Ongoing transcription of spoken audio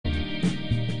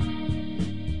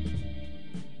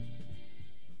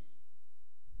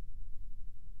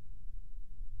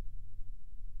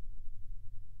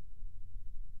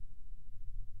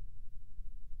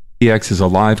PDX is a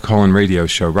live call-in radio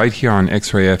show right here on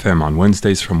X-Ray FM on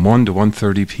Wednesdays from 1 to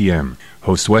 1:30 p.m.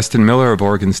 Host Weston Miller of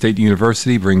Oregon State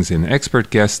University brings in expert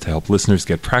guests to help listeners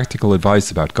get practical advice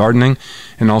about gardening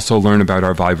and also learn about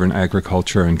our vibrant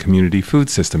agriculture and community food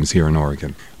systems here in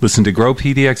Oregon. Listen to Grow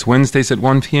PDX Wednesdays at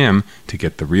 1 p.m. to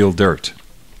get the real dirt.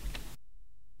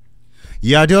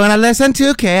 You're doing a listen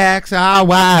to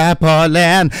KXRY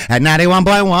Portland at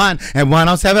 91.1 and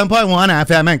 107.1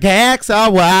 FM and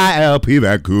KXRY LP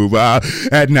Vancouver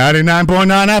at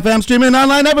 99.9 FM, streaming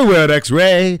online everywhere at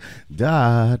xray.fm.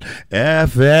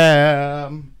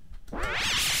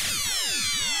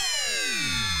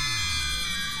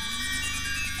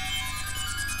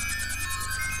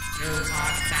 You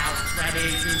are now ready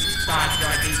to start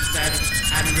your descent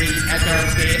and re-enter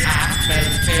the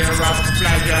atmosphere of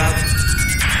pleasure.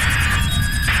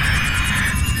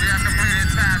 We have completed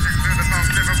passage through the most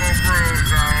difficult groove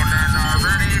zone and are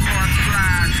ready for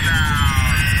Splashdown.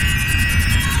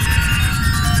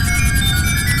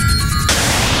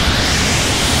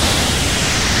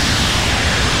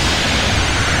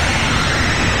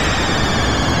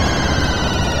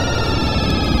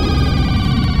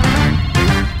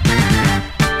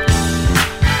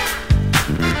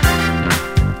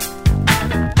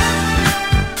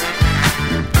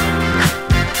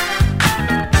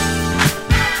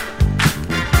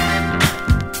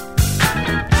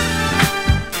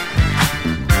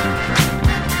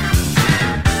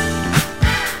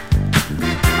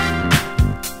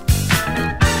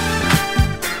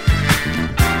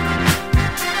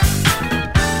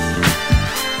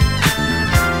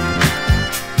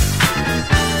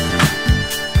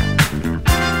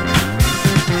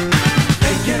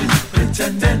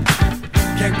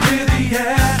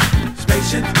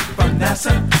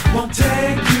 Won't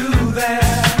take you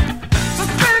there.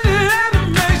 Suspended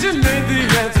animation ain't the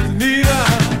answer neither.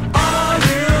 All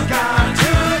you got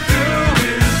to do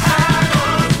is have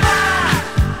on fire.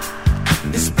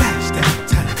 It's splashdown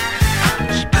time.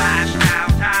 Splashdown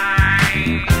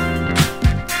time.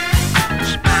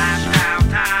 Splashdown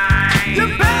time. You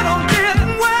bet on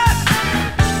getting wet.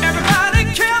 Everybody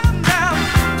counting down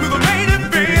to the main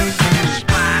event.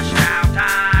 Splashdown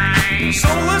time.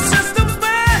 Solar system.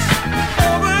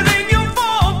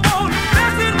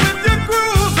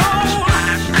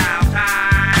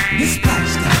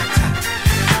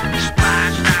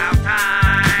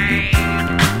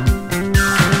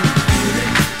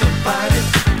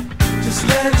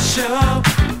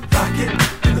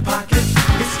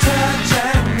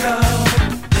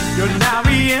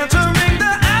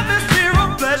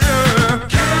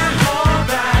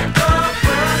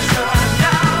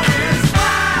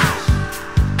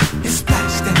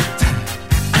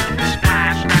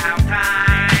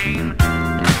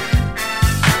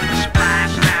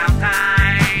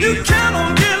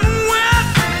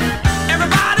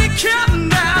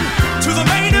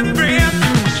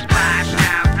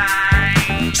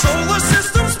 Solar system.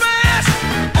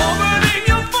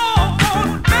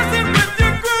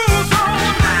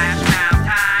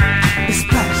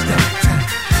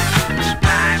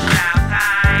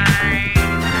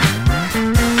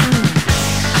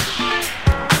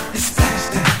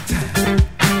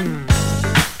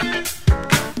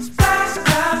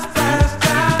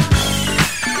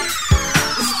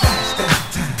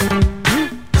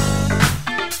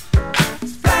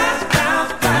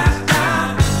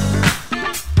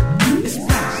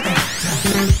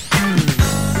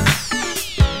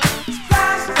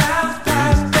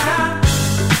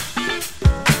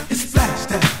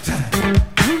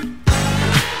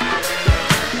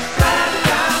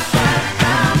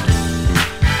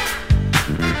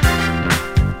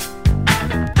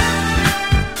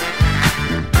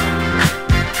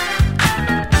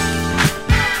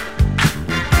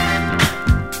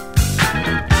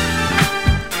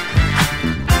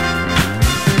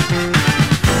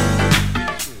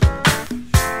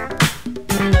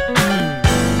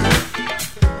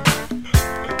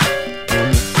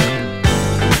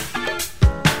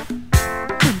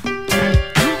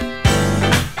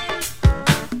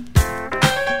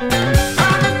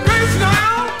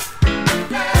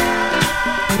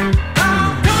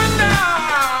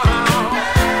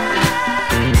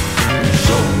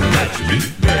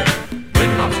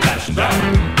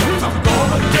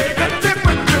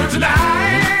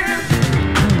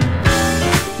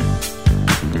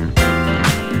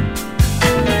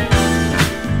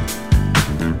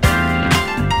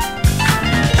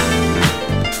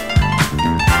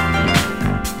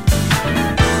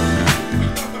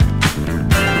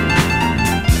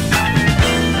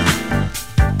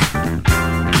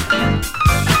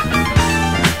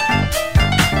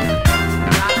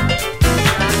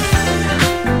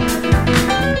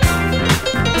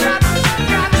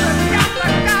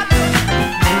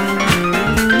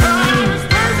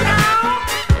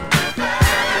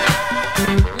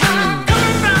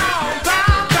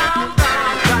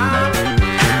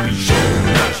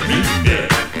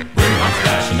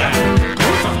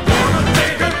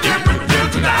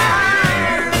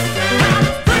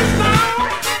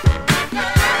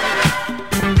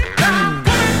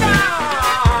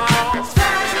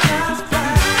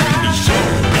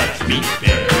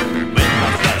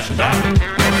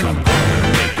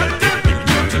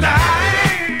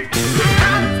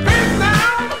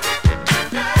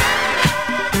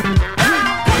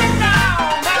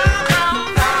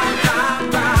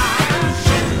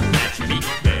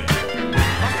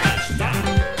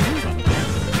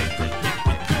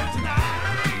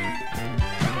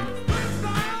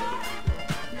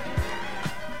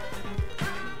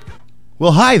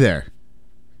 Well, hi there.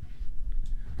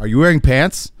 Are you wearing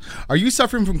pants? Are you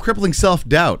suffering from crippling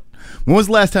self-doubt? When was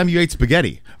the last time you ate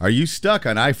spaghetti? Are you stuck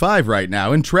on I-5 right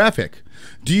now in traffic?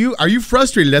 Are you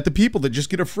frustrated at the people that just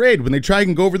get afraid when they try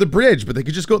and go over the bridge, but they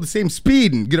could just go at the same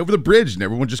speed and get over the bridge and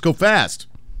everyone just go fast?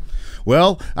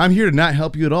 Well, I'm here to not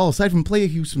help you at all, aside from play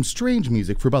you some strange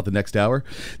music for about the next hour.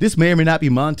 This may or may not be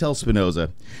Montel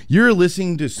Spinoza. You're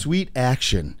listening to Sweet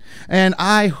Action, and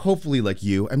I, hopefully like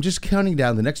you, am just counting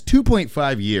down the next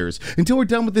 2.5 years until we're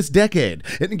done with this decade,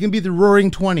 and it can be the roaring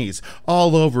 20s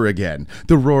all over again.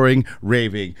 The roaring,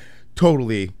 raving,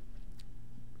 totally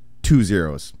 2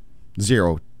 zeros.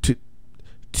 0,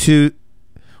 2.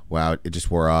 Wow, it just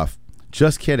wore off.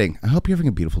 Just kidding. I hope you're having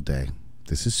a beautiful day.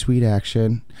 This is Sweet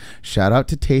Action. Shout out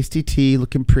to Tasty Tea,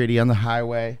 looking pretty on the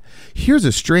highway. Here's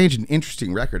a strange and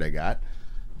interesting record I got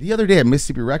the other day at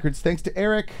Mississippi Records, thanks to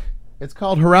Eric. It's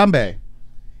called Harambe.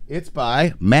 It's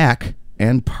by Mac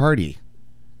and Party.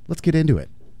 Let's get into it.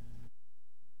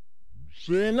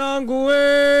 Shenangwe,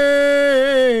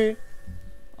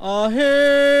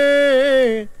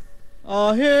 ahe,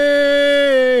 ahe,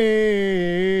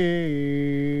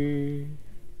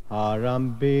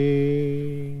 Harambe.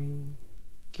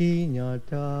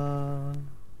 Kinyata,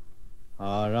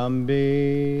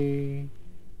 Harambe,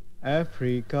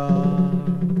 Africa.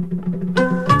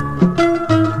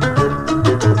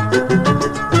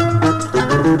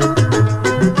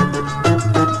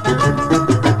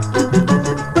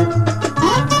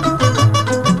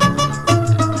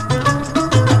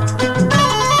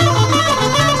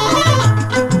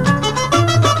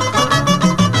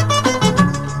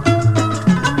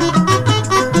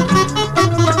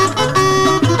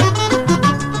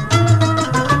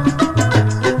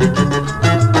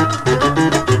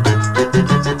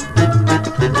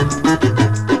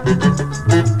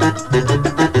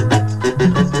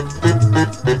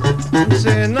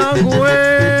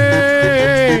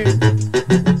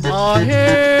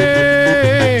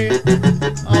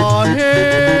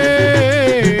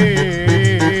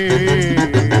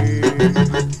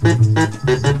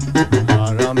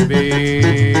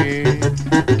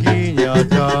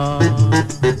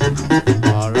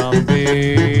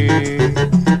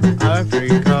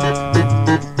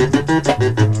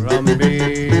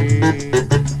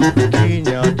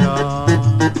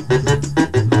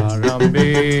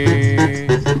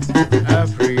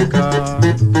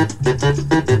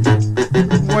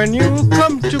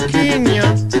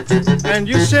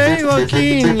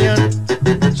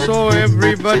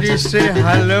 Say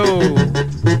hello,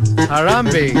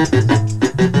 Harambe,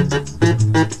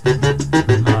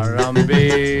 Harambe,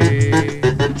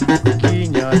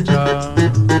 Kinyata,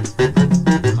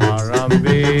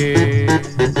 Harambe,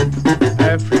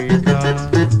 Africa.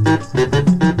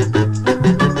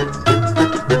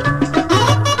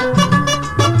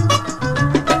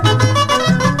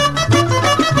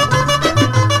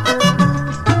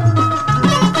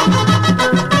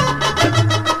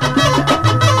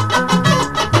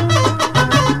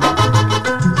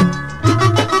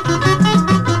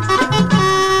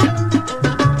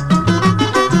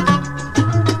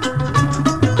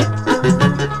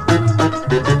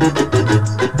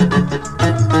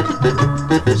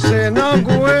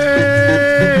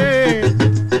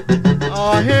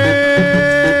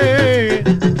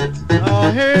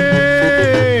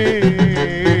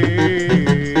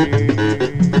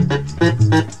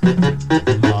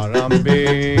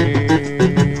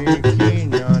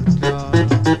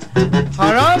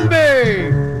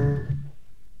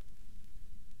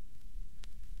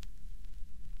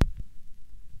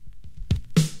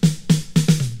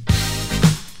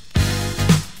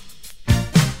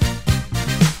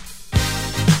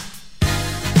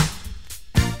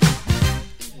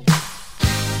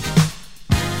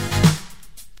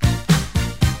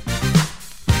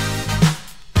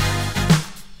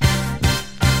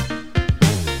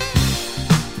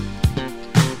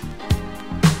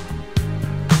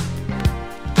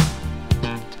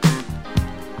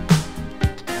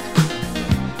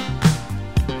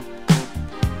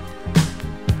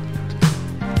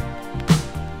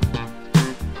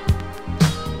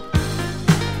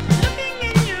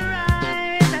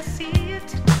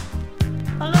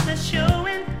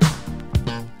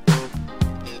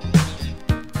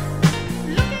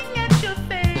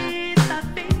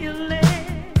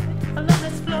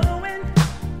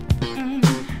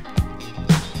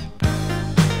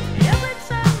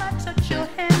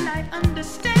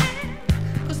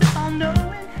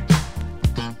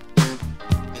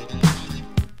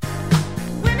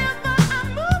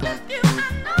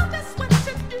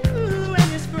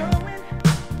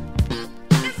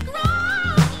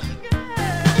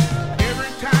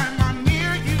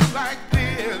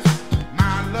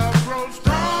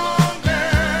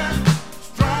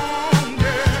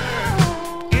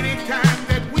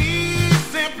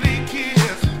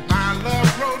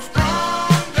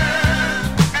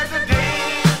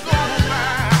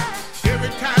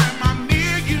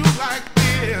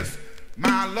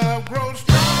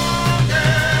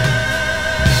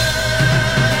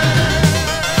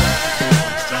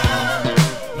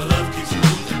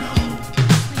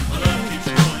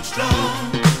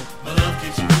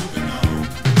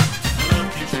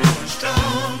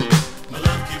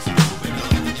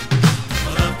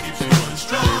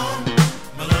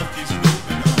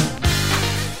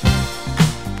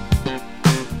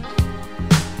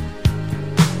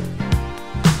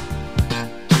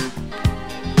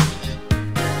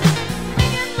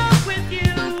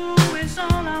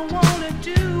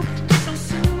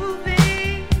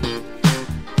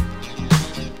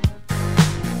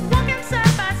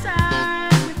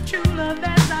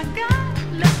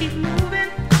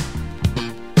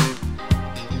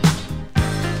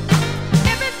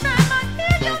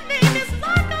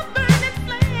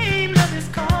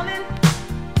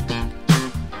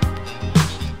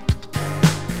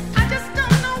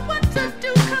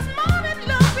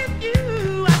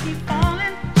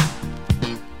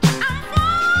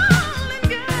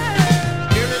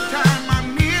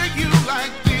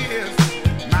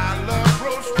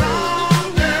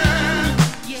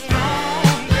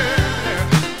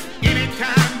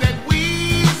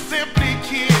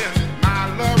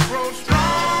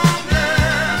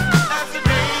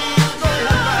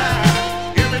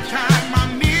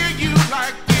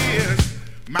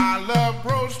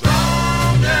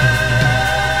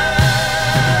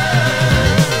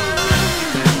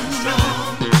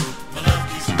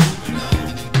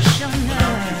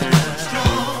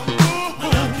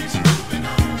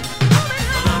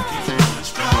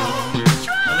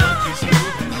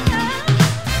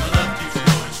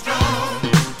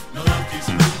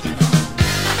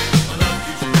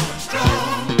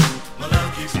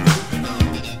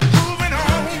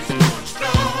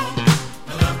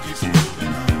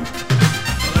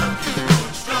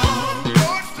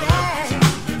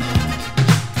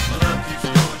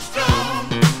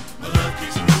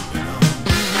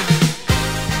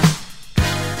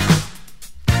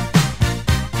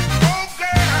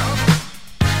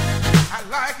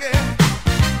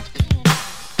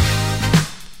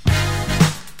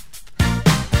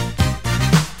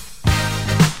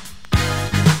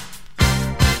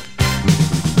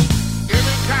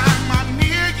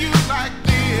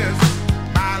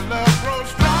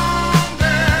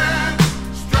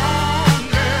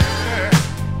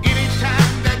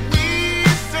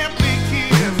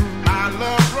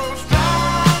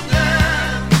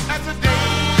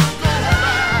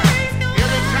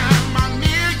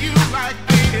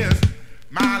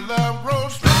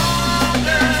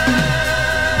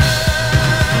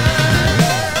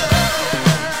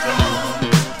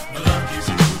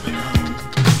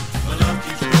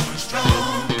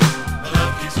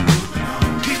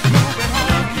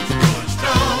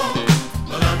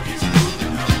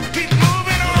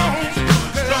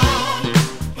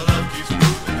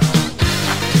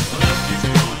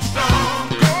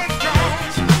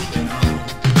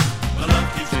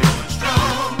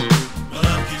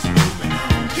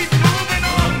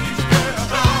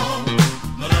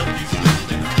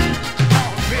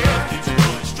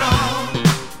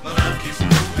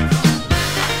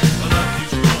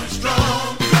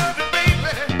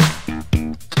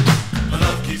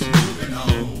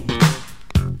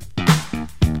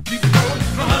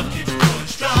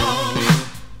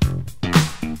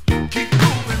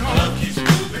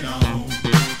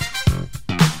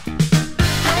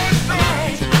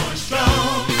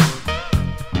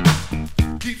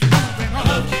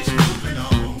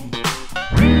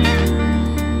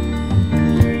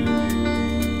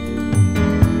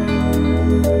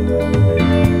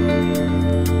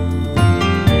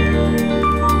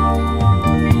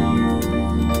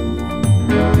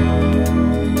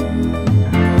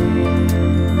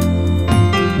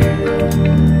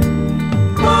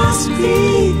 Must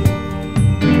be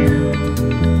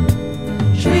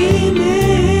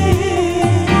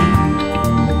dreaming.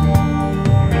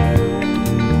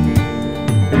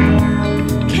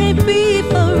 Can't be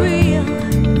for real.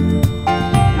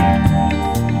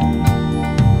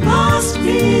 Must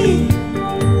be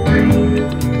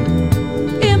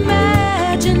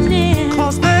imagining.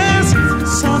 'Cause there's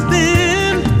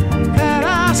something that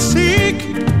I seek,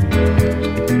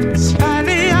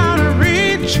 slightly out of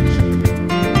reach,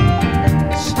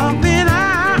 something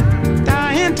I'm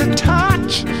dying to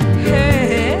touch.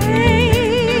 Hey,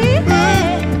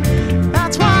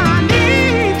 that's why I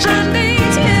need you. I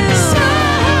need you so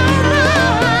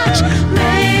much.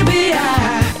 Maybe I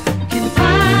can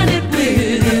find it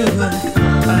with you.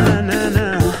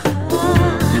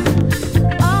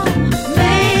 Oh,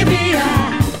 maybe I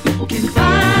can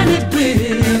find it with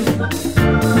you.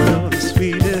 You're the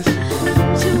sweetest.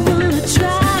 You wanna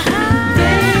try?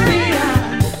 Maybe I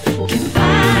can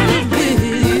find it with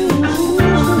you.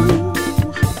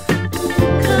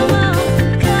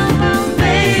 Come on,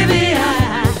 baby, I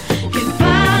can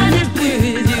find it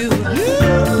with you.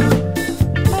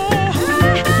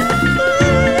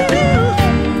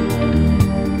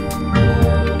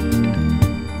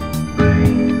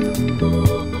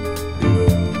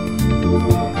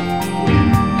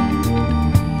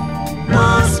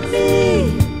 Must be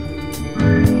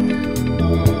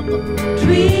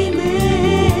dreaming.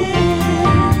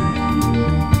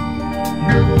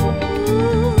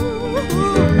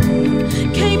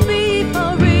 Can't be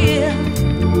for real.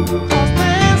 'Cause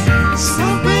there's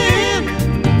something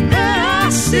that I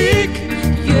seek.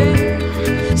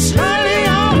 Yeah, slightly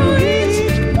out of reach.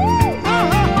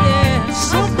 Yeah,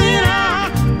 something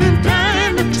I've been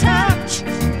trying to touch.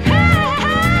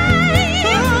 Hey, oh,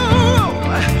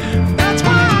 that's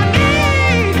why I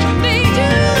need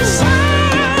you so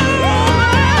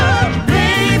much.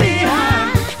 Maybe I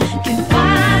can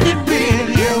find it with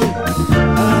you.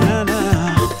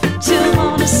 Just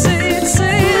wanna say it.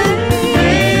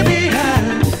 Maybe I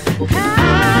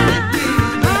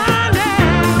find it.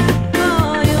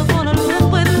 Oh, you wanna look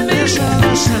with me?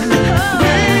 Listen.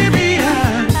 Maybe I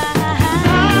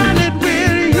find it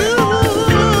with you.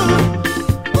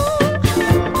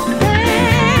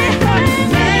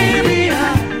 Maybe I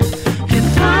can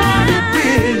find it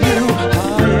with you.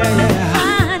 Oh yeah.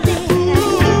 Find it.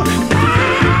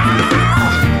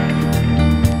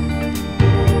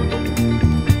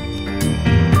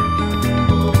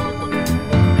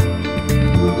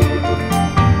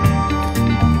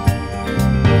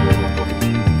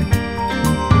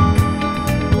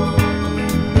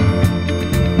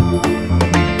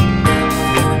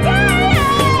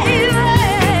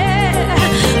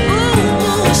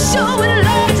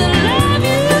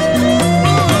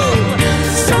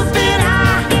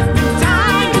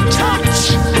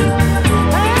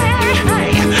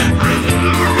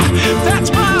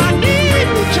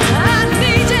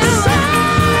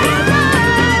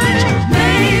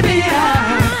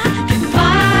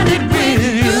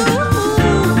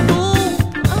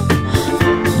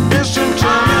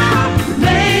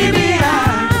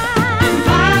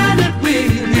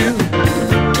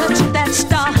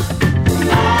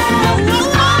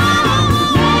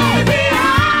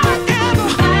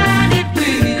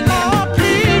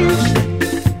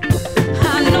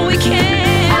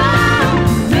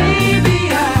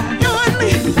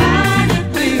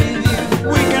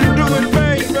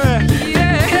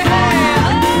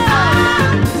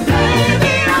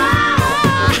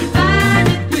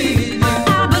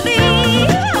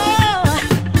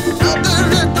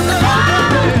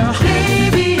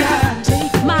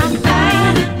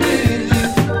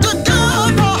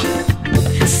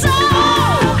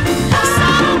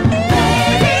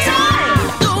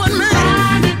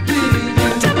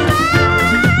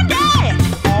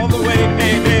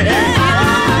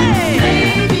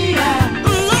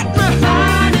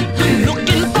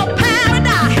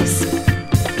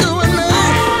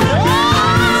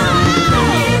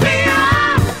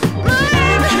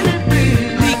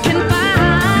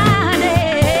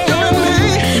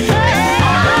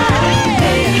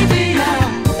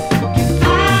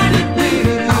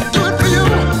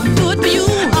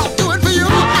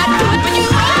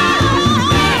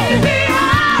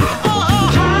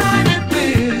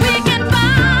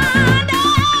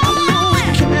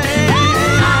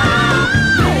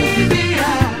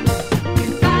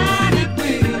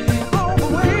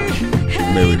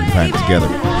 Find it together.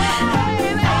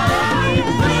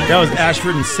 That was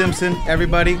Ashford and Simpson,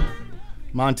 everybody.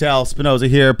 Montel Spinoza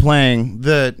here playing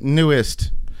the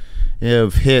newest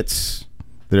of hits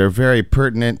that are very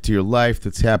pertinent to your life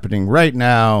that's happening right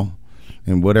now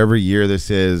in whatever year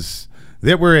this is.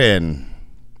 that we're in.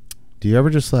 Do you ever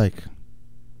just like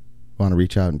want to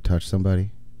reach out and touch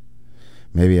somebody?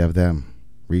 Maybe have them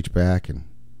reach back and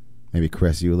maybe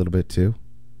caress you a little bit too?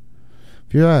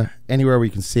 If you're anywhere where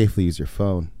you can safely use your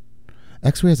phone,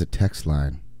 X-Ray has a text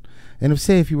line. And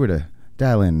if you were to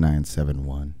dial in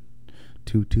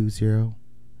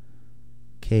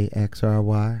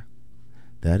 971-220-KXRY,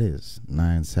 that is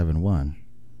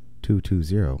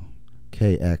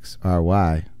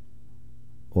 971-220-KXRY,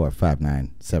 or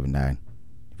 5979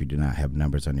 if you do not have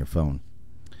numbers on your phone.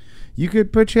 You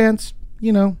could perchance,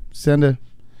 send a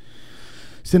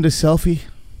selfie,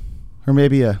 or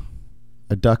maybe a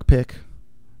duck pic,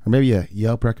 or maybe a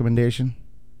Yelp recommendation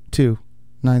to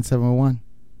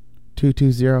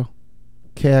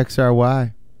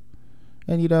 971-220-KXRY.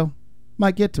 And,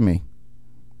 might get to me.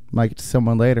 Might get to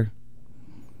someone later.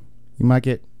 You might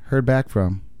get heard back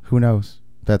from. Who knows?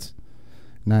 That's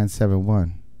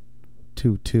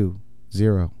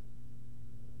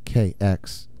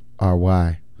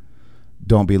 971-220-KXRY.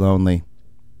 Don't be lonely.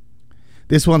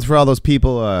 This one's for all those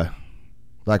people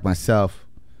like myself.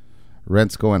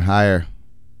 Rent's going higher.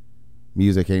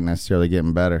 Music ain't necessarily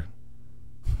getting better.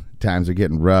 Times are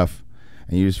getting rough.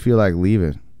 And you just feel like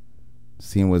leaving.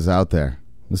 Seeing what's out there.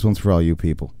 This one's for all you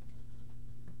people.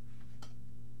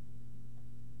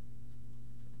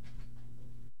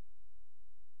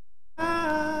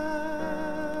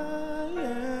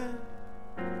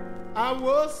 I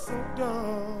was so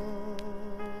dumb,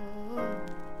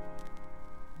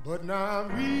 but now I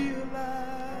realize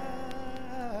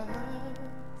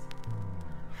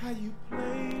how you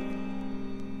played.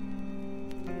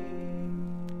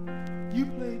 You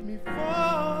played me for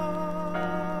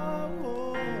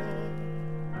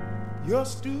your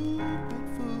stupid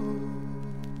fool,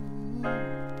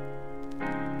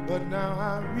 but now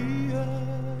I realize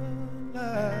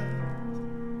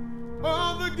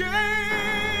all the games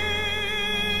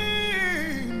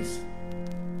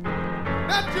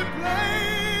that you played.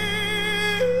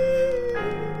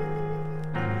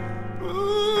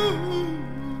 Ooh,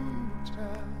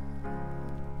 child,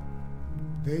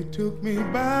 they took me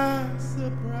by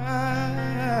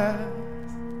surprise.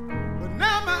 But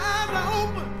now my eyes are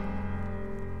open.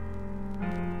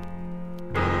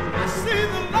 I see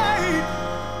the light.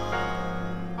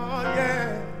 Oh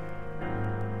yeah,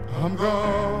 I'm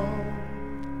gone.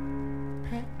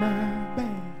 Pack my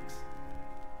bags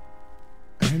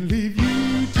and leave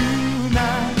you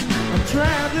tonight. I'm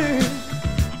traveling.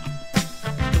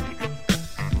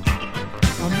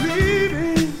 I'm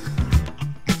leaving.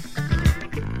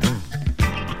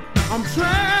 I'm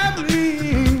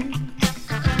traveling.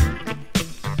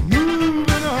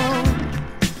 Moving on.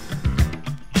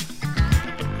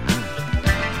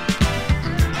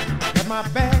 Got my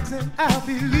bags and I'll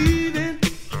be leaving.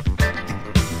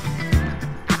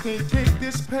 Can't take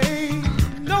this pain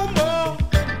no more.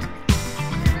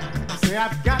 I say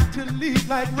I've got to leave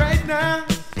like right now.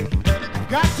 I've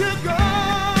got to go.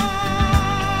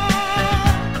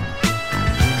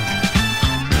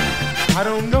 I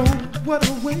don't know what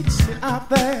awaits me out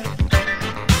there,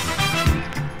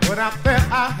 but out there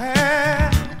I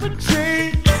have a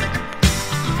chance.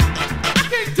 I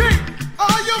can't take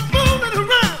all your fooling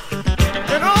around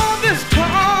and all this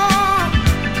talk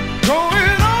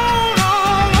going on.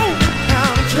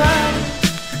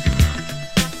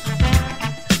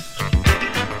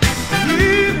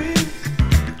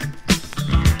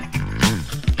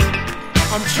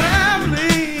 I'm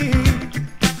traveling,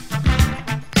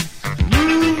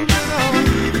 moving on.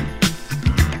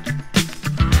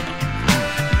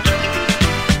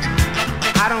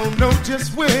 I don't know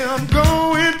just where I'm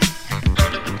going,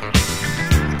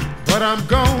 but I'm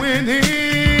going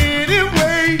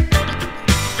anyway.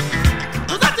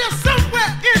 'Cause out there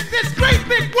somewhere in this great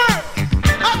big world,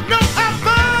 I know I'll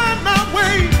find my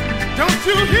way. Don't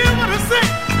you hear what I say?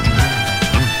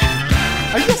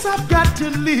 Yes, I've got to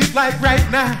leave like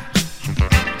right now.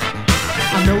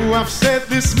 I know I've said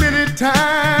this many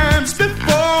times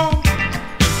before,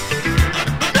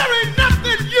 but there ain't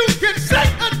nothing you can say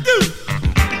or do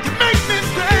to make me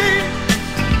stay.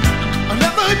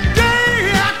 Another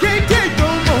day I can't take no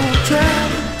more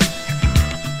travel.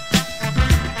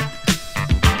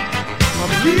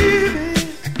 I'm leaving,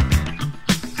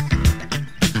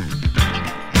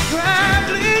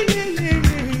 traveling.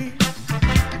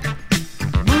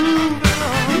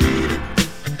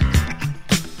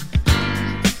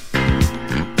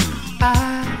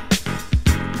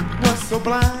 So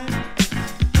blind,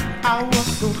 I was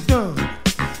so dumb,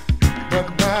 but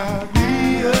now I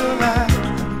realize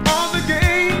all the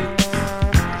games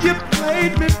you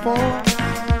played me for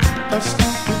a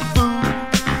stupid fool.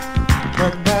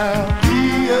 But now I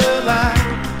realize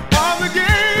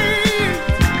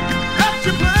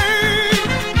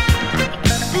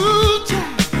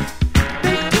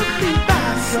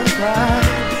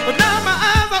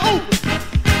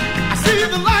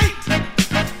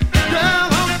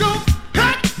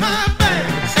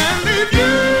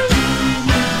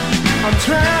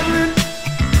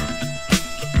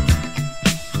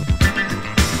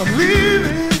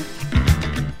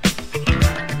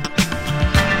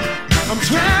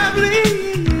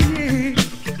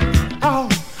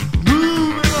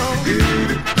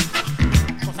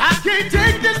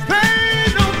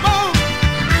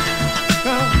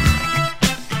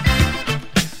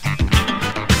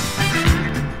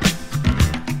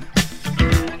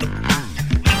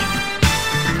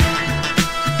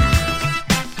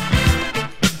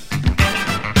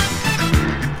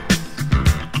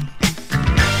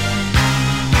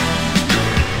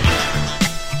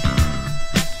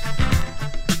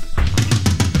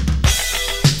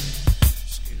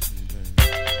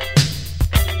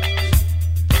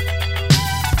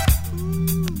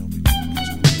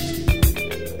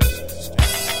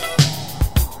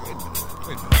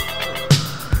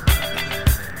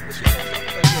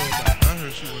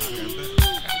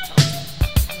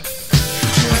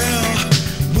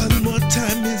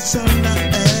that's all I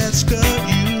ask of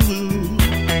you.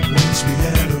 Once we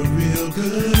had a real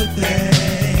good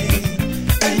thing.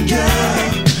 And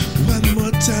girl, one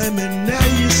more time and now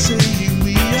you say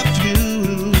we are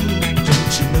through.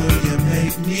 Don't you know you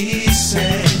make me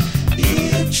say,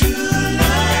 if true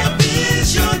love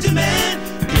is your demand,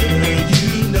 girl,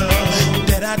 you know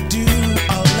that I do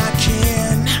all I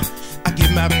can. I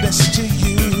give my best to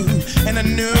you, and I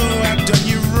know I've done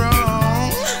you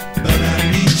wrong, but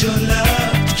I need your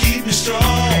love to keep me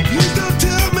strong. Please don't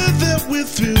tell me that we're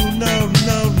through, no,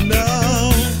 no, no.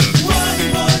 One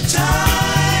more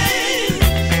time,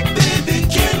 baby,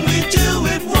 can we do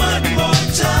it one more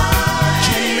time?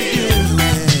 Can we do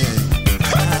it?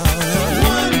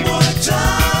 One more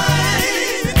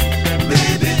time,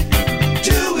 baby,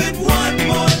 do it one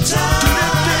more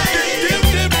time.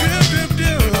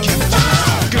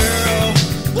 Girl,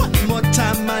 one more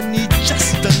time, I need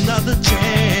just another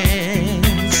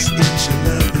chance. It's your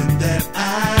loving that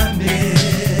I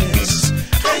miss.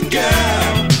 And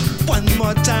girl, one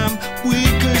more time, we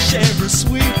could share a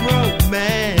sweet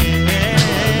romance.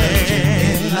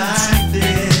 Like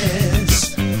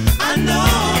this, I know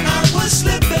I was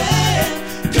slipping,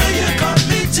 girl, you caught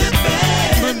me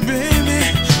tipping. But baby,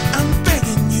 I'm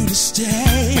begging you to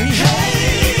stay.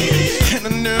 Hey, and I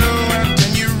know I've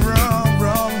done you wrong,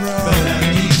 wrong, wrong, but I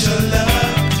need your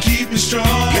love to keep me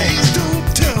strong. Please don't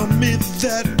tell me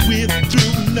that we're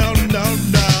through, no, no,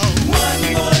 no. One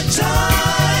more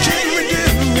time, can we do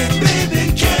it, baby?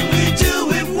 Can we do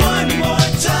it one more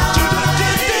time?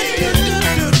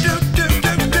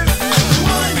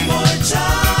 One more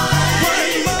time,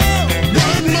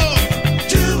 one more,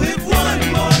 do it one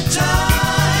more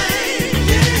time.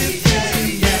 Yeah,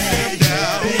 yeah,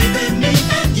 yeah. Baby, me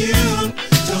and you,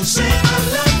 don't say our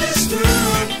love is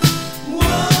through.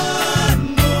 One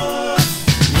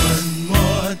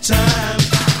more time,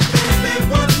 baby,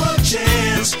 one more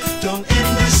chance. Don't end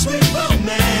this sweet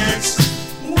romance.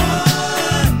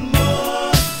 One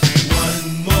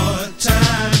more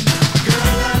time,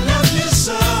 girl, I love you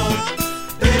so.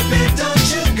 Baby, don't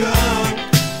you go.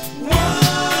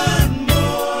 One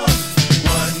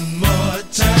more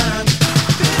time,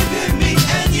 baby, me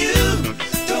and you,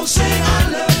 don't say our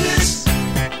love is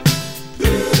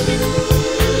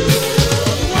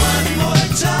one more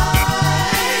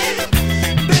time,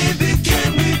 baby, can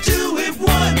we do it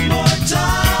one more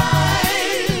time?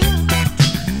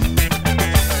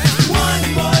 One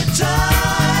more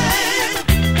time,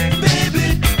 baby,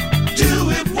 do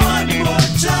it one more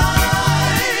time.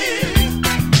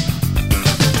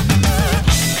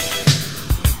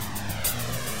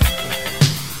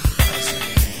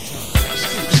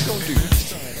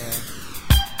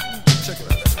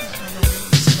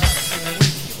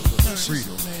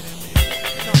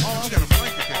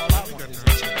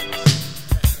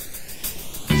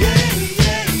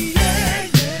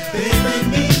 Baby,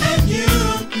 me and you,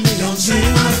 don't say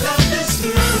our love is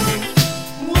through.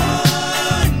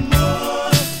 One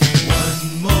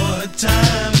more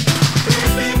time,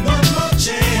 baby, one more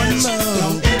chance.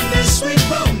 Don't end this sweet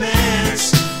romance.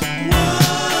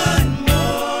 One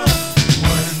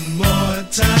more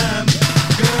time,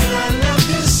 girl, I love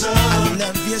you so.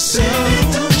 Baby,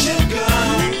 don't you go.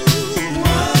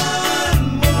 One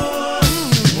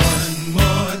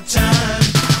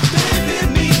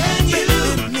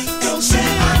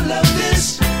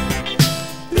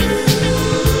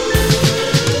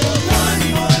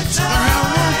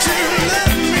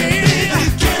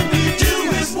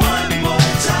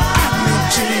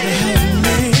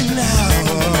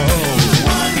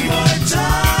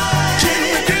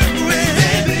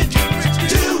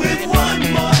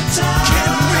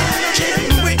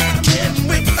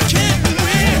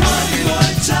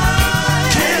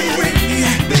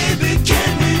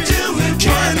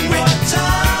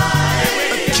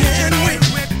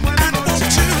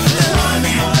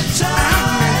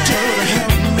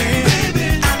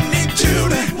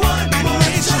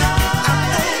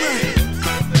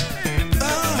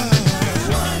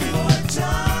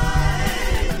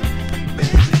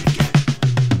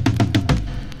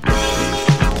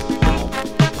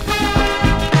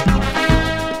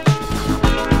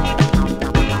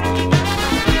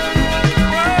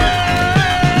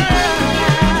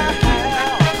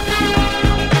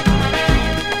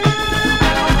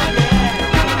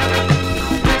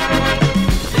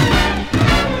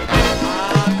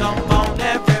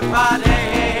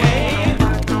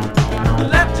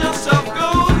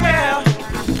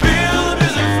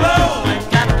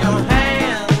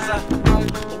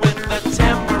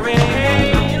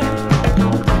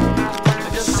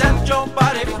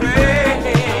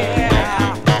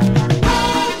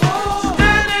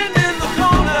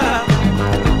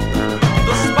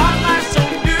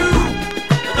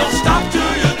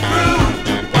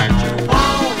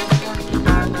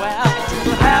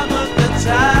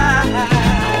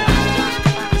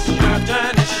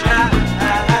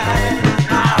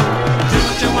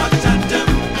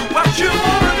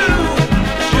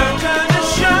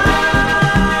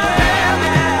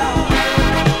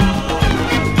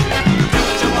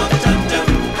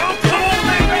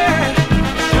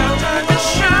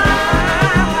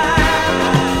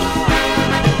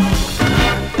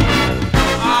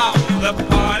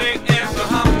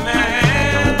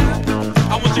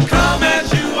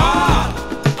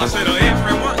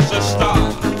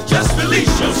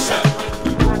Release yourself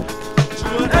to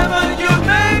whatever you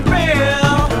may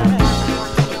feel.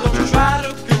 Don't try to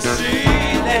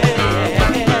conceal it.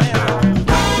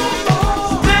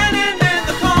 Standing in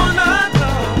the corner,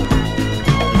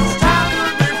 it's time to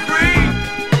be free.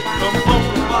 Come on,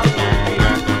 follow me.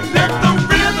 Let the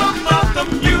rhythm of the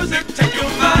music take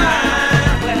your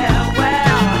mind.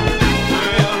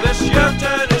 Well, it's your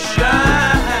turn to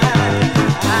shine.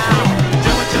 Do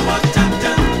what you want to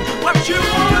do, what you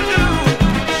wanna do.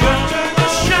 Show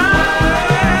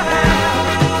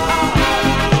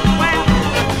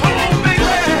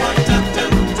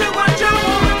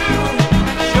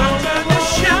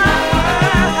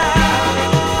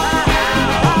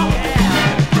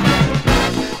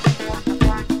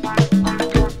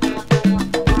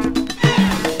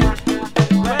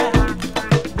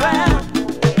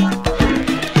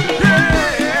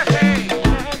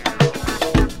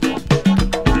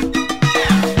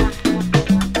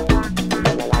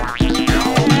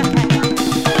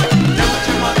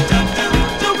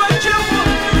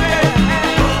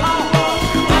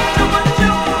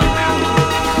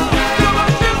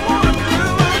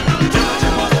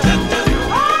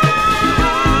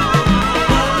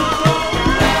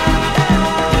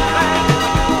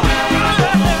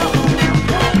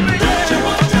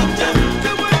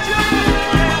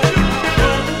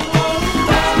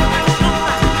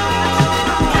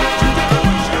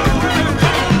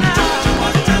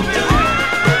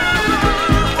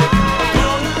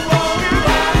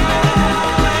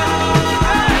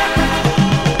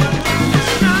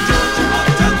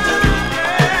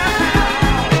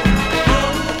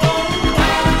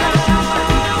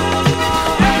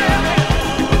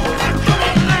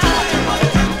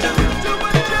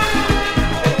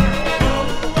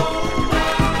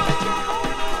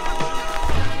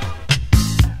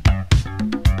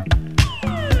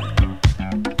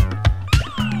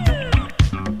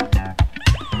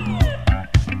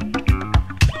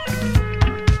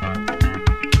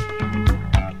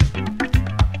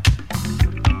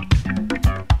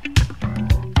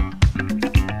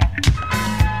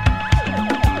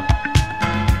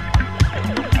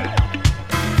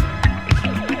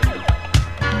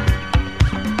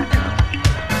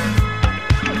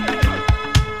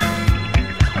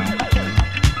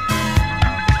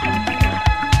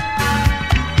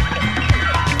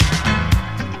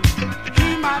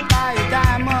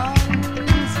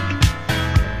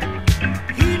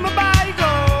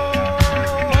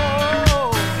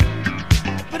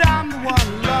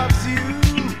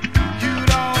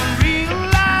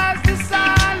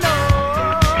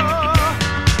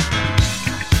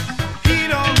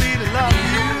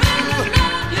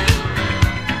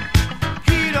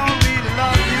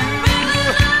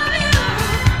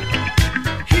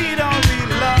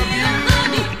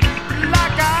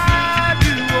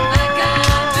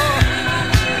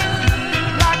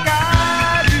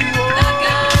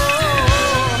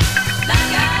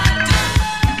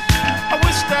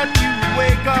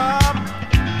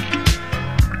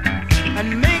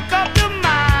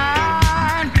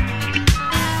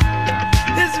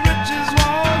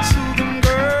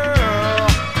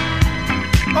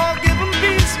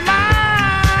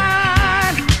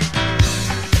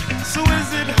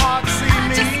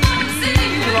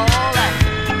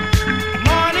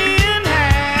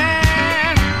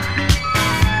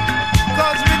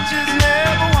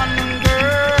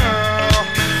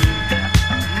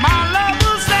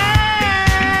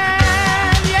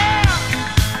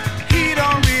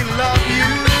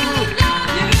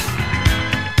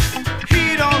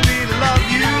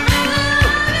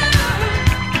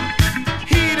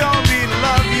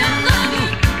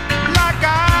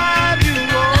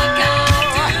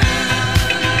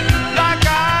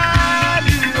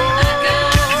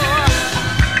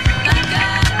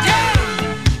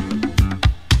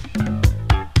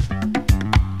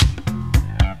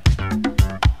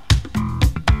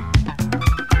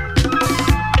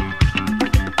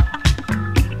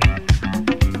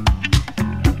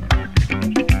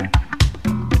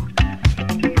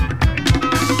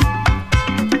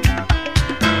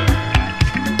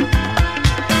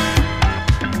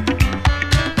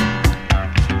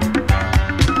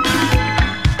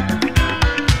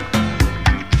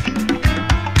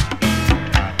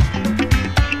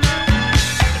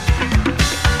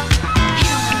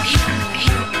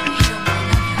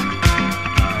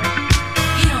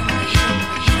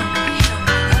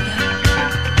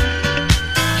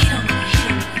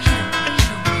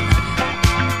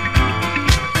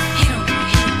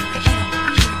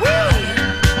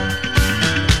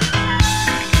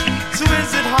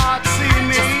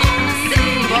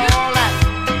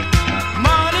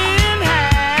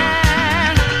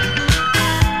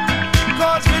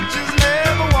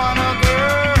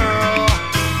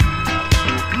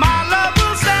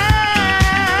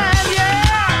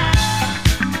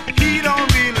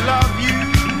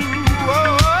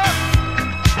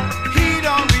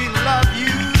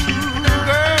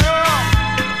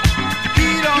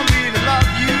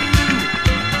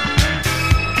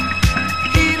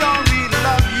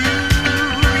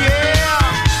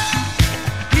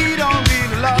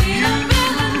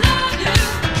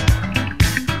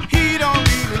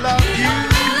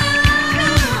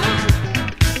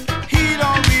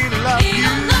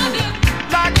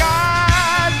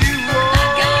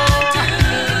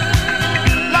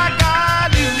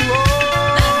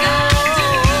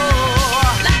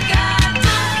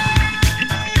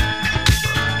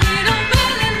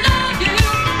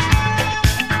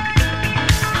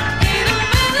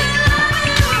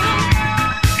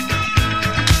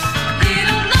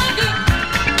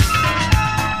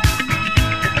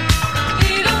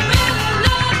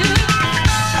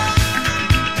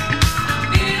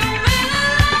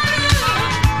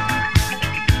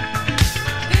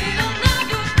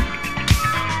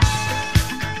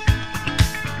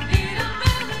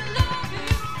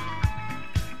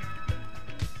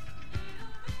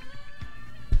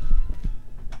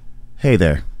Hey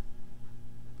there.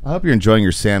 I hope you're enjoying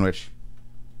your sandwich.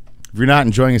 If you're not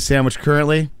enjoying a sandwich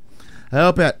currently, I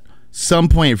hope at some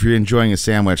point, if you're enjoying a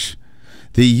sandwich,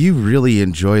 that you really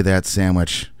enjoy that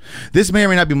sandwich. This may or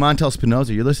may not be Montel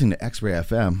Spinoza. You're listening to X-Ray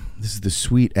FM. This is the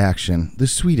sweet action, the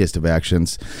sweetest of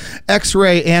actions.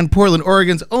 X-Ray and Portland,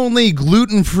 Oregon's only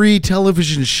gluten-free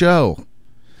television show.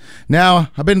 Now,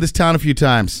 I've been to this town a few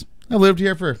times. I lived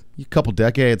here for a couple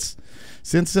decades,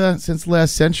 since the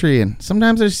last century, and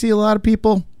sometimes I see a lot of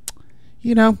people,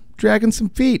 dragging some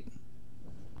feet,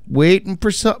 waiting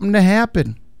for something to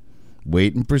happen,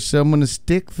 waiting for someone to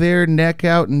stick their neck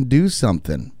out and do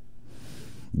something,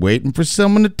 waiting for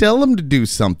someone to tell them to do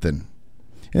something.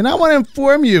 And I want to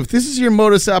inform you, if this is your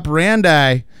modus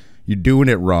operandi, you're doing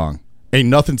it wrong. Ain't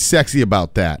nothing sexy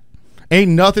about that.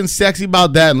 Ain't nothing sexy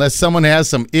about that unless someone has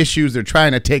some issues they're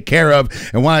trying to take care of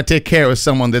and want to take care of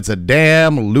someone that's a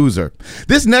damn loser.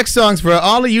 This next song's for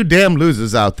all of you damn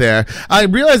losers out there. I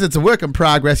realize it's a work in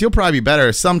progress. You'll probably be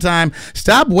better sometime.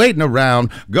 Stop waiting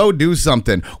around. Go do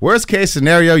something. Worst case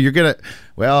scenario, you're going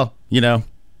to,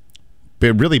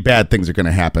 really bad things are going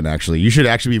to happen, actually. You should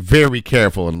actually be very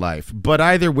careful in life. But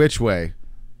either which way,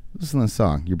 listen to the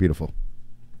song. You're beautiful.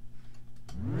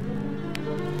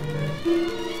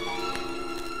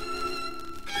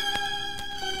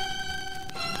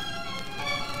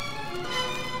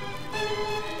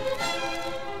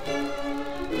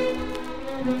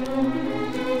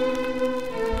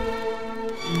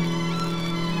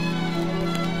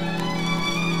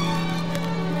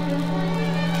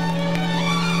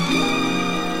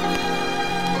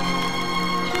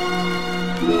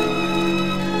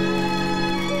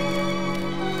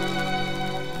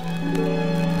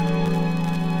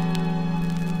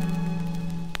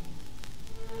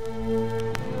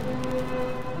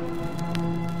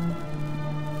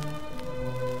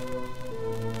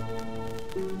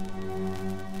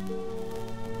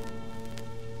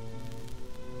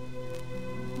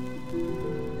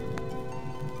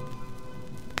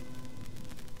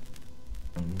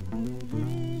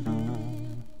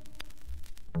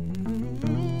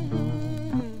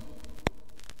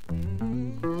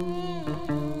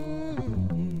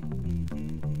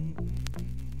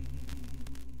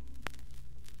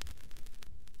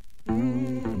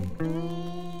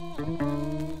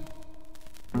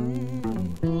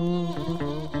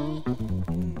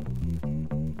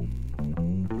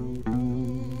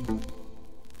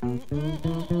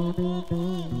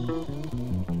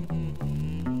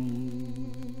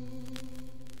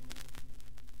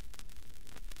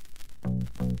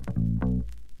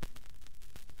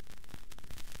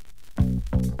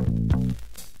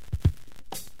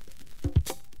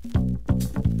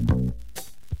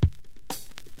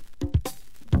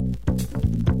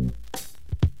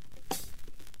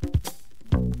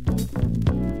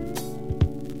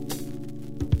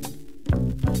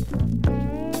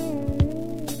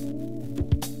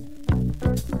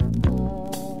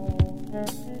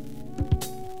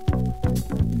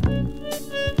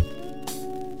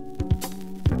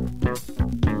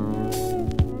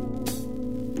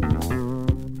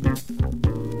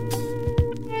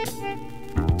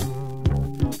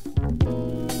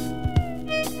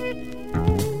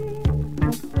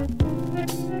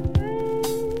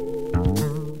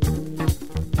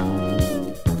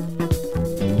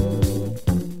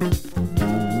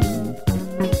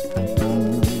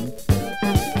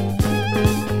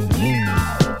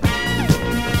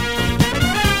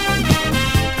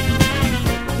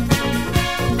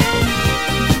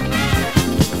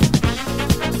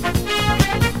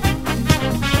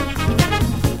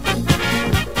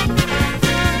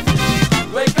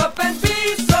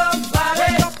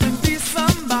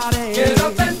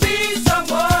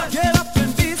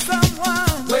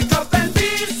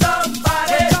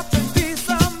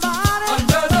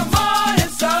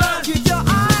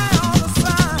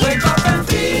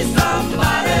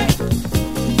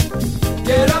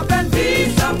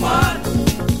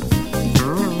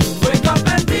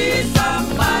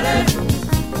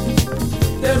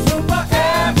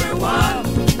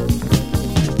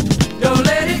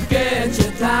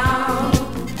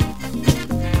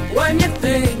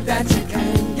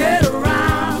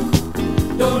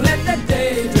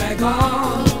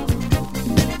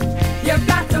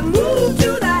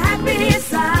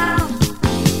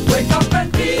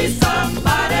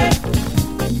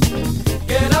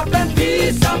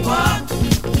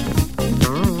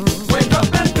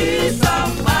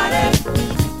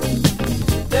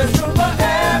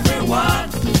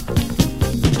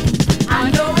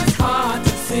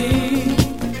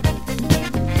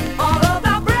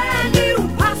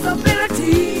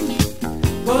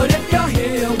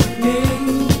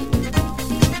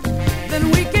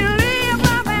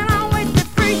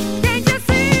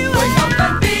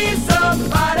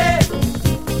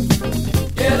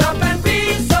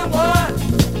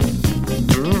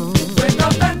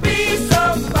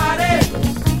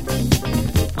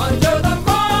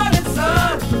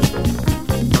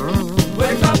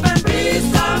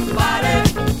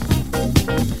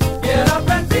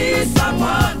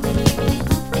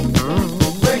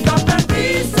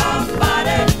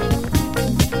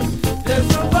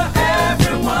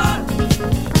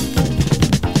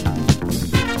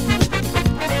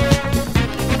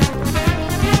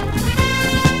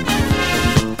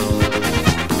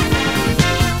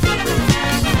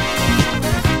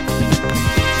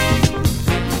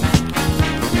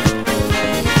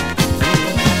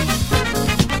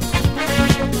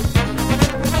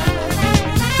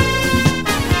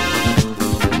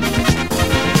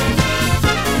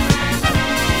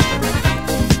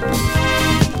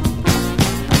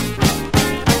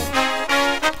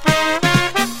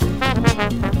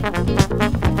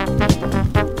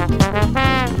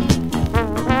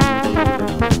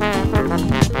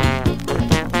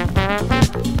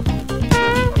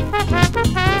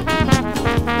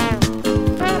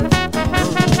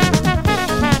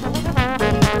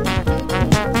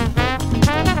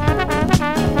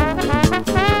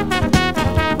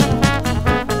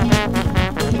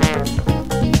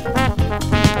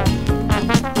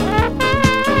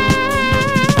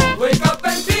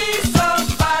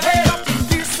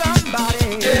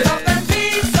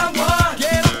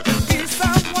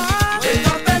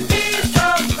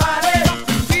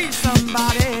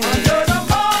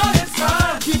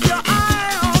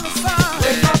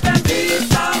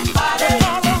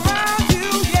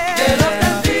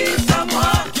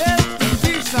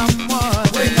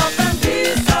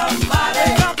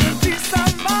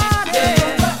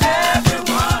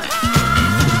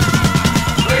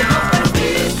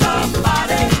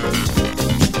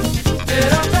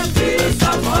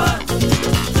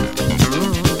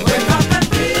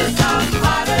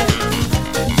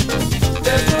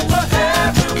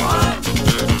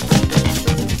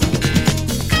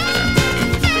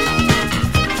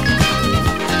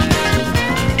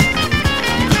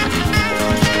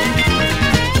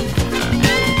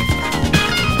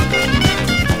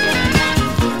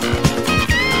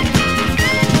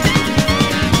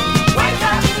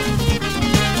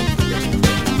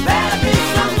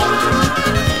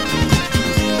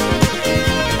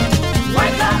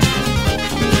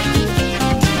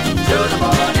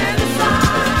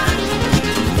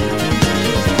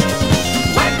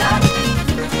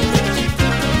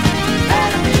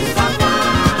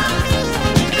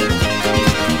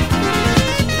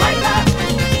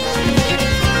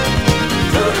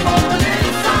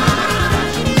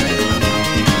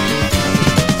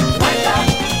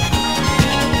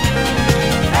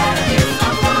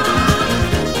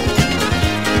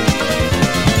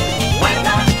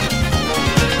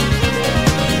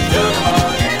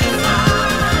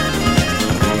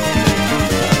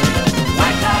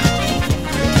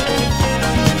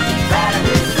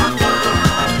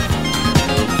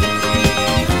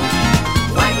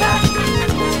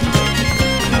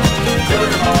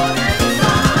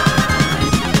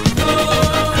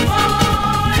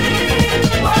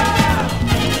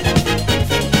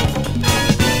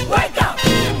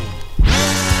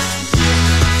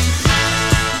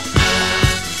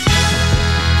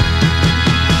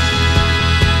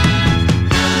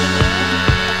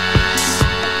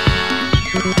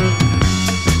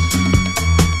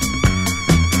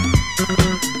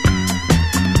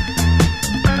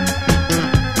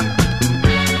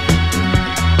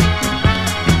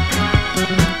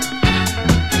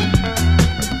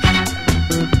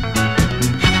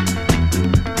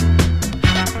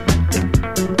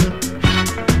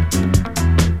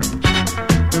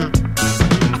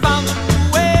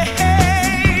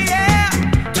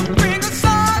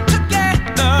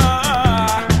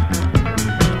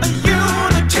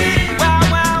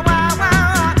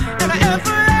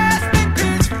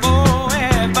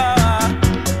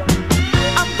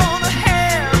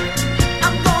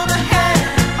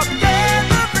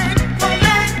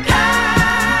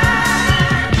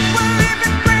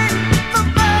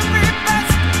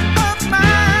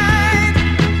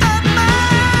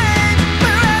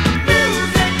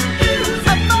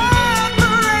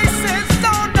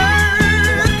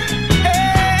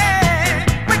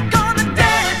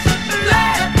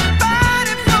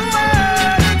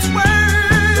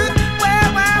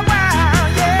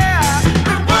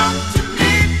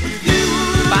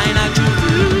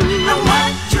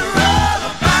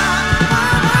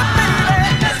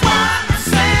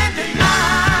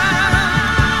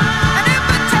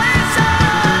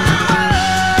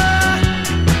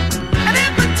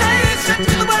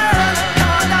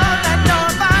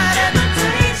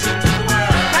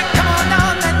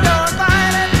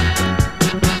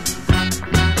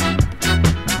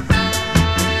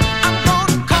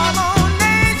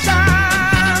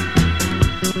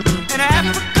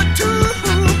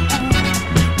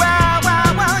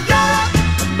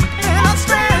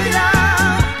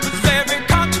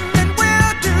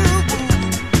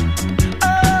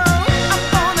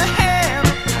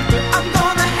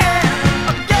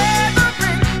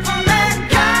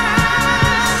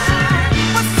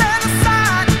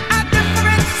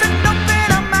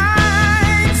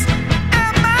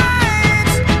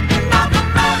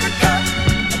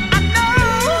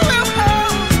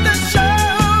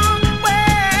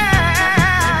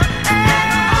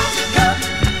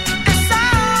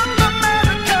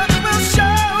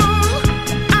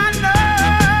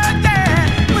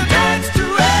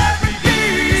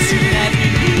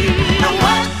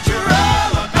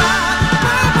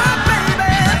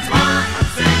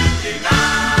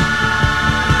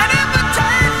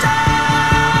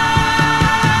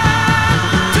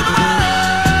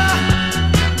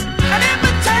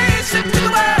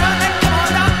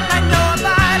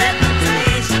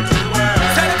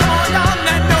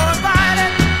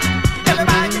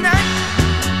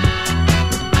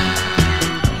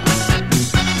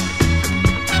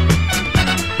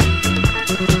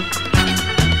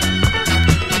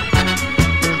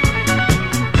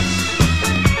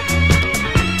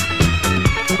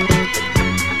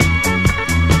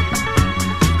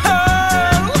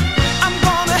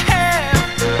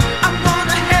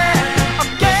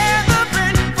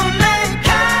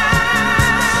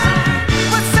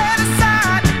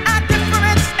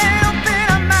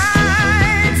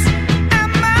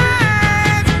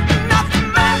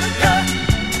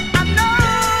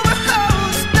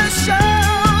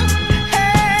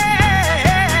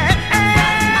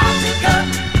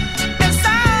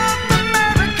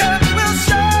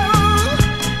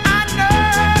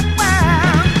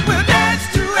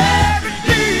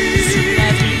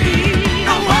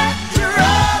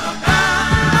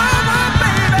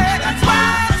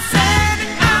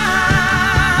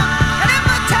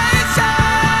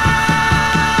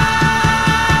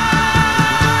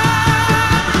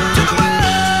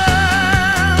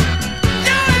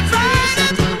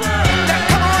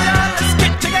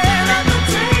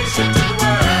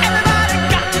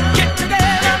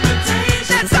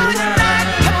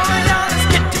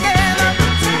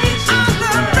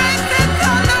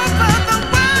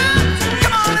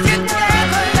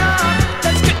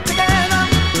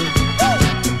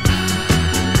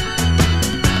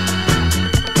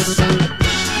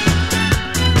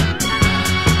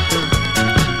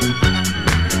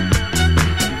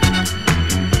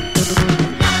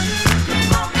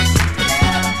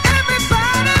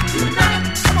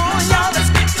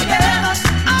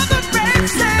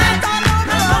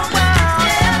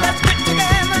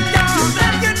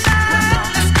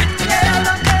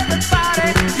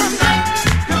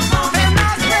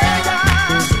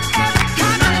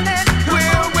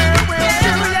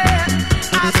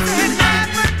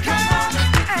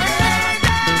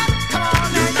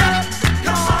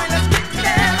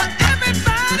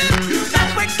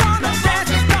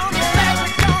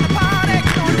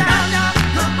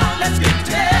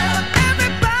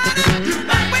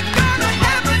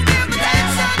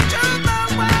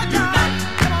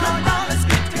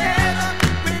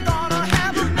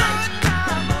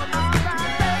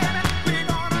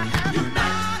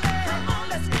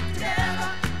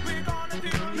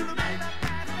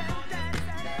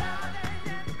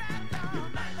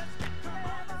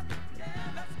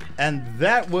 And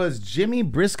that was Jimmy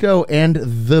Briscoe and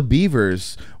the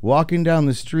Beavers walking down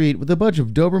the street with a bunch of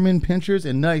Doberman pinchers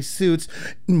in nice suits,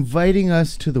 inviting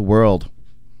us to the world.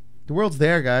 The world's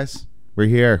there, guys. We're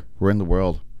here. We're in the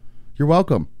world. You're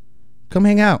welcome. Come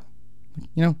hang out.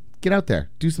 Get out there.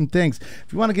 Do some things.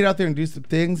 If you want to get out there and do some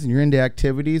things and you're into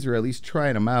activities or at least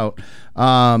trying them out,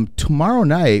 tomorrow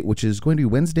night, which is going to be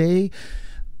Wednesday,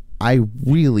 I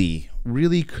really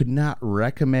could not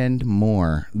recommend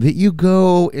more that you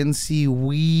go and see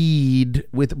Weed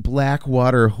with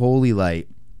Blackwater Holy Light.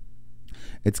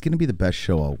 It's going to be the best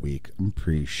show all week. I'm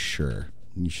pretty sure.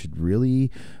 You should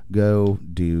really go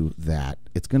do that.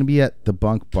 It's going to be at the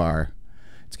Bunk Bar.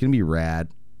 It's going to be rad.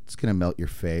 It's going to melt your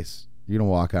face. You're going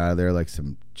to walk out of there like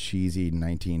some cheesy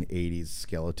 1980s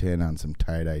skeleton on some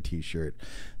tie-dye t-shirt.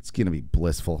 It's going to be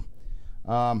blissful.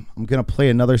 I'm going to play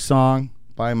another song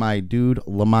by my dude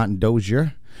Lamont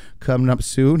Dozier. Coming up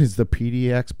soon is the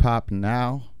PDX Pop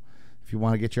Now. If you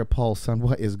want to get your pulse on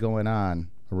what is going on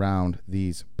around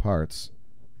these parts.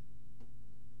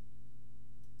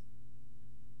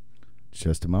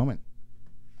 Just a moment.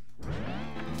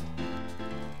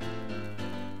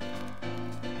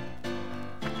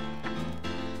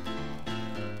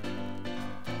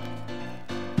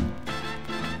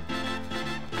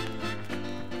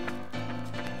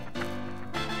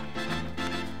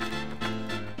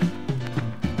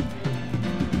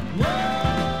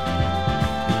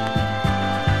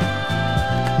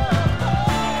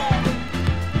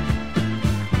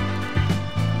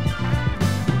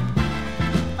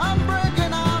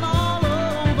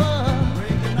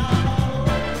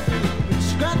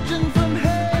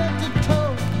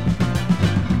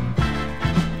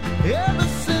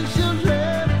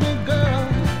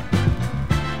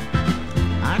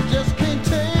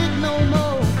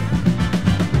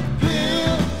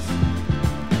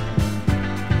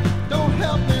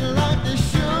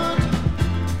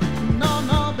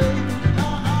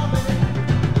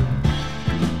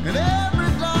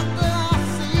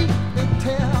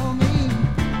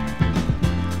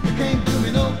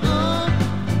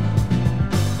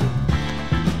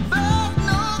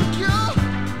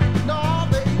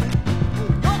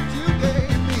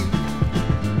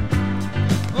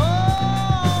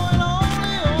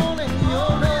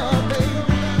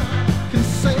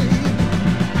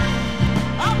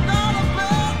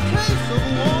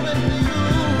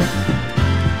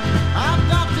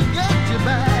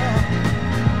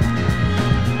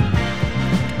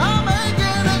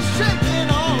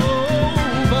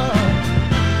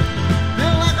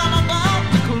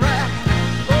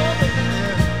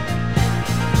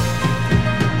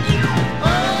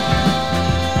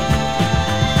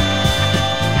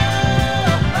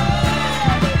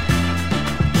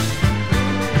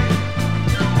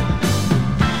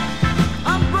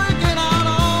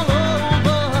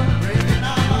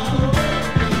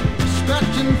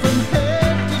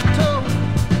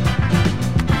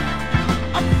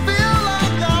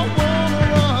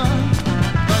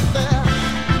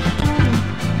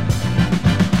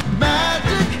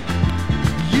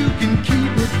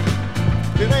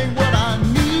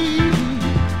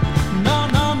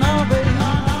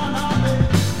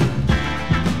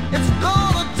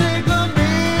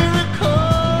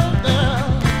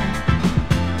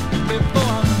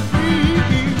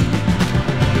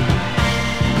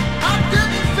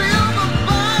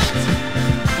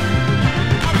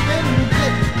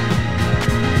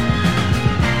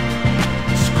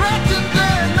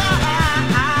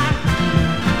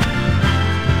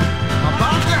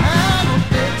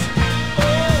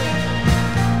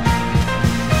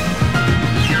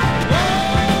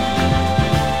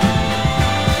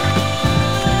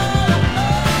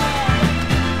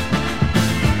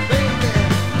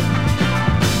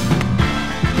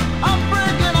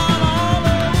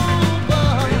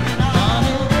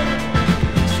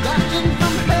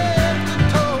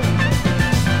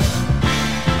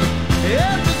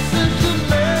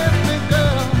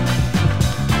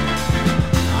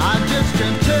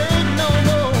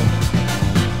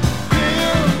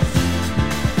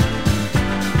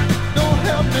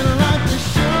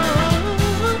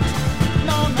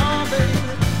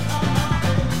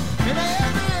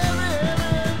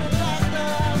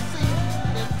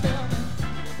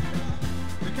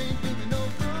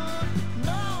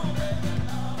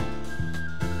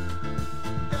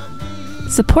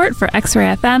 Support for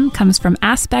X-Ray FM comes from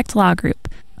Aspect Law Group,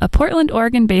 a Portland,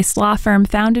 Oregon-based law firm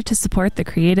founded to support the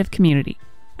creative community.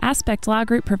 Aspect Law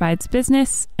Group provides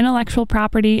business, intellectual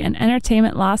property, and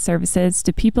entertainment law services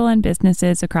to people and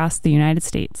businesses across the United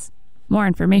States. More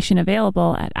information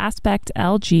available at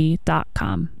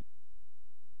aspectlg.com.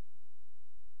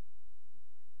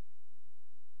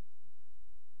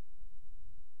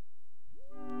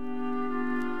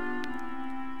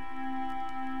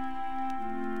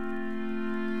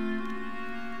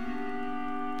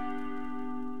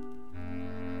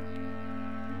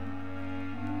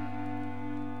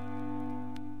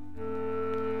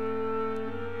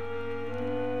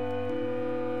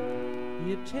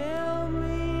 You tell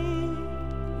me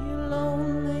you're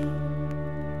lonely.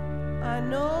 I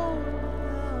know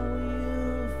how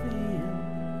you feel.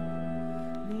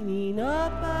 Leaning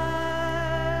up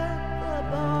at the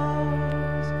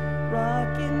bars,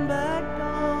 rocking back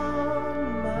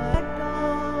on, back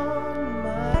on,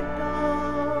 back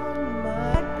on,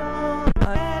 back on.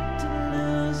 I had to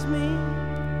lose me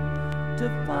to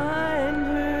find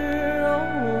her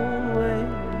own way.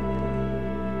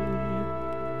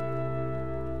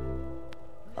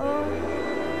 Oh,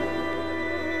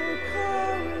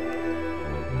 Corey,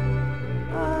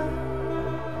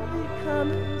 I'll be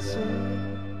coming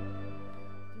soon.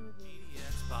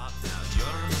 PDX Pop, now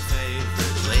you're my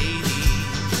favorite lady.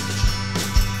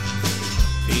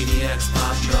 PDX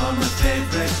Pop, you're my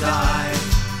favorite guy.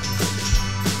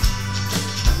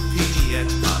 PDX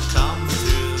Pop, come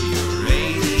to your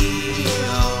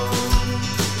radio.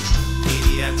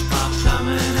 PDX Pop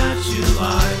coming at you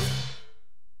live.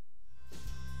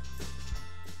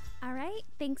 All right,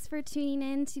 thanks for tuning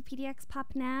in to PDX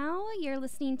Pop Now. You're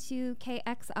listening to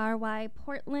KXRY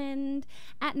Portland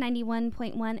at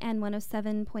 91.1 and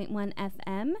 107.1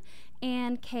 FM,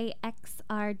 and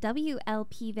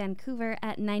KXRWLP Vancouver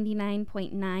at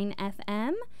 99.9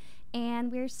 FM.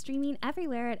 And we're streaming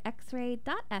everywhere at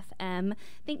xray.fm.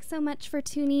 Thanks so much for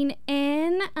tuning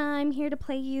in. I'm here to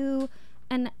play you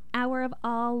an hour of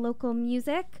all local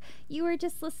music. You were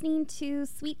just listening to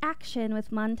Sweet Action with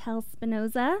Montel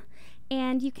Spinoza,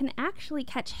 and you can actually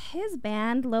catch his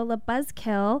band, Lola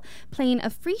Buzzkill, playing a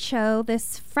free show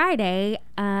this Friday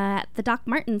at the Doc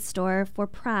Martens store for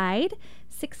Pride,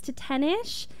 6 to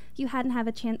 10-ish. If you hadn't had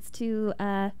a chance to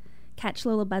catch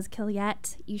Lola Buzzkill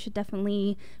yet, you should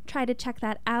definitely try to check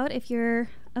that out if you're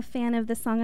a fan of the song